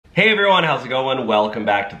Hey everyone, how's it going? Welcome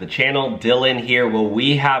back to the channel. Dylan here. Well,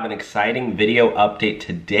 we have an exciting video update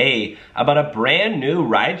today about a brand new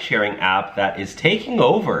ride-sharing app that is taking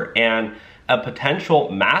over and a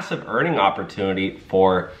potential massive earning opportunity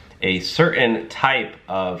for a certain type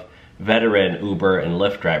of veteran Uber and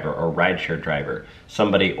Lyft driver or rideshare driver.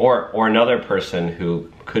 Somebody or another person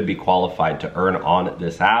who could be qualified to earn on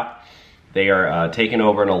this app. They are taking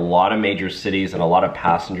over in a lot of major cities, and a lot of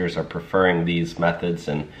passengers are preferring these methods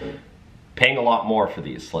and paying a lot more for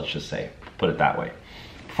these, let's just say, put it that way.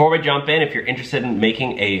 Before we jump in, if you're interested in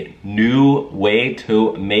making a new way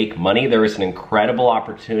to make money, there is an incredible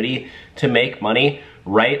opportunity to make money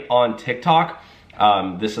right on TikTok.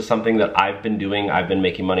 This is something that I've been doing. I've been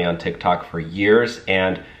making money on TikTok for years,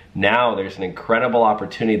 and now there's an incredible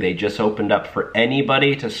opportunity. They just opened up for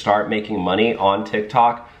anybody to start making money on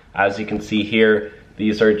TikTok. As you can see here,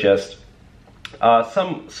 these are just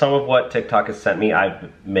some of what TikTok has sent me.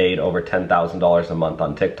 I've made over $10,000 a month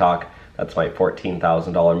on TikTok. That's my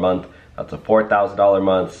 $14,000 month. That's a $4,000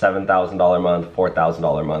 month, $7,000 month,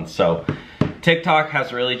 $4,000 month. So TikTok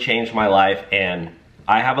has really changed my life, and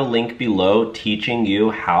I have a link below teaching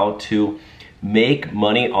you how to make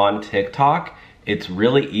money on TikTok. It's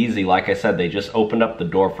really easy. Like I said, they just opened up the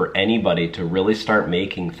door for anybody to really start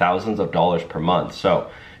making thousands of dollars per month.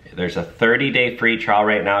 So there's a 30-day free trial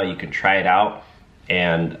right now. You can try it out,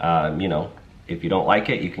 and you know, if you don't like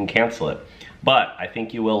it, you can cancel it. But I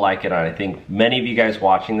think you will like it, and I think many of you guys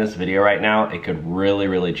watching this video right now, it could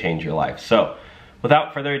really change your life. So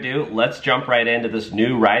without further ado, let's jump right into this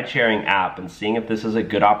new ride-sharing app and seeing if this is a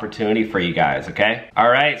good opportunity for you guys, okay? All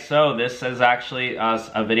right, so this is actually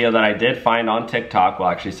a video that I did find on TikTok. Well,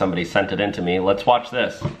 actually somebody sent it in to me. Let's watch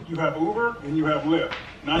this. You have Uber and you have Lyft.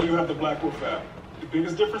 Now you have the Black Wolf app. The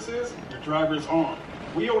biggest difference is your driver is armed.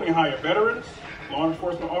 We only hire veterans, law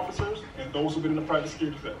enforcement officers, and those who've been in the private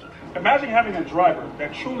security sector. Imagine having a driver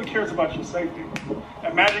that truly cares about your safety.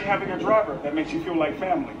 Imagine having a driver that makes you feel like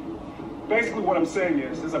family. Basically what I'm saying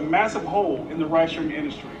is, there's a massive hole in the ride-sharing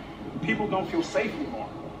industry. People don't feel safe anymore.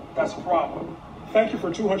 That's a problem. Thank you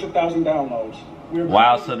for 200,000 downloads.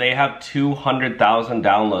 Wow, so they have 200,000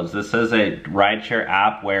 downloads. This is a rideshare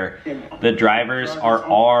app where the drivers are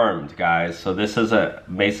armed, guys. So this is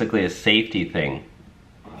basically a safety thing.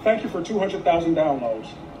 Thank you for 200,000 downloads.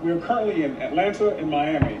 We are currently in Atlanta and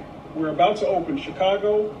Miami. We're about to open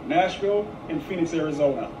Chicago, Nashville, and Phoenix,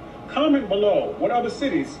 Arizona. Comment below, what other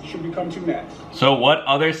cities should we come to next? So what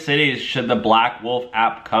other cities should the Black Wolf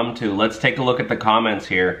app come to? Let's take a look at the comments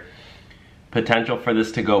here. Potential for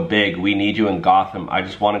this to go big. We need you in Gotham. I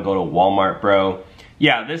just want to go to Walmart, bro.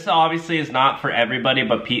 Yeah, this obviously is not for everybody,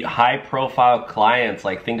 but high profile clients,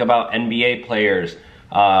 like think about NBA players,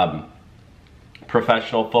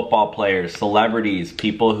 professional football players, celebrities,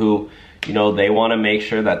 people who, you know, they want to make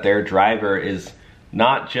sure that their driver is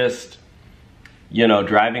not just, you know,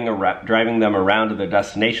 driving them around to their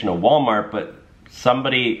destination, a Walmart, but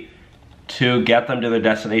somebody to get them to their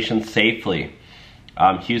destination safely.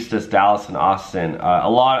 Houston, Dallas, and Austin. A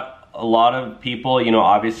lot of people, you know,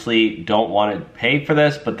 obviously don't want to pay for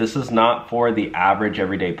this, but this is not for the average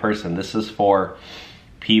everyday person. This is for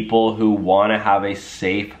people who want to have a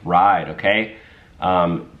safe ride, okay?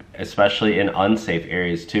 Especially in unsafe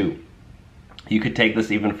areas too. You could take this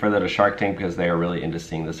even further to Shark Tank, because they are really into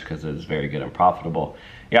seeing this because it is very good and profitable.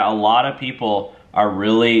 Yeah, a lot of people are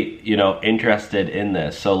really, you know, interested in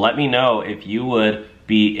this. So let me know if you would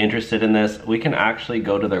be interested in this. We can actually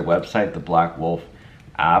go to their website, the Black Wolf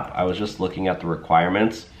app. I was just looking at the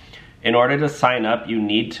requirements. In order to sign up, you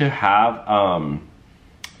need to have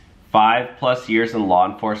 5+ years in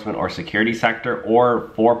law enforcement or security sector, or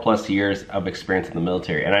 4+ years of experience in the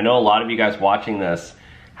military. And I know a lot of you guys watching this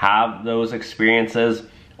have those experiences,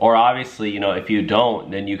 or obviously, you know, if you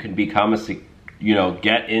don't, then you can become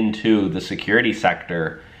get into the security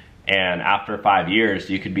sector, and after 5 years,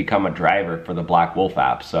 you could become a driver for the Black Wolf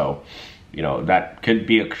app. So, you know, that could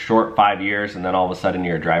be a short 5 years, and then all of a sudden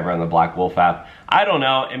you're a driver on the Black Wolf app. I don't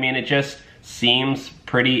know. I mean, it just seems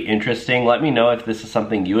pretty interesting. Let me know if this is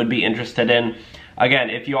something you would be interested in. Again,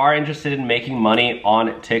 if you are interested in making money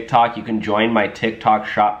on TikTok, you can join my TikTok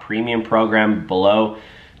Shop Premium program below.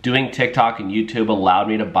 Doing TikTok and YouTube allowed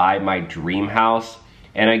me to buy my dream house.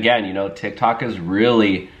 And again, you know, TikTok has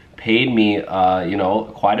really paid me, you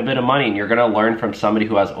know, quite a bit of money, and you're gonna learn from somebody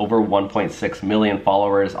who has over 1.6 million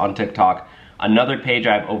followers on TikTok. Another page,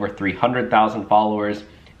 I have over 300,000 followers,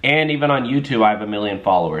 and even on YouTube, I have 1 million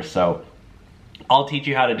followers. So I'll teach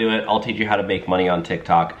you how to do it. I'll teach you how to make money on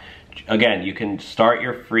TikTok. Again, you can start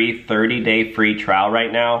your free 30-day free trial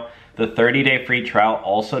right now. The 30-day free trial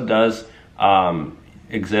also does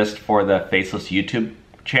exist for the Faceless YouTube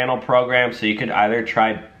channel programs, so you could either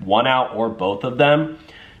try one out or both of them.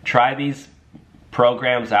 Try these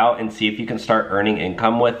programs out and see if you can start earning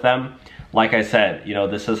income with them. Like I said, you know,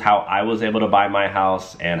 this is how I was able to buy my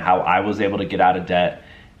house and how I was able to get out of debt,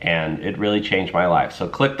 and it really changed my life. So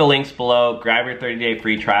click the links below, grab your 30-day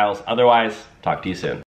free trials. Otherwise, talk to you soon.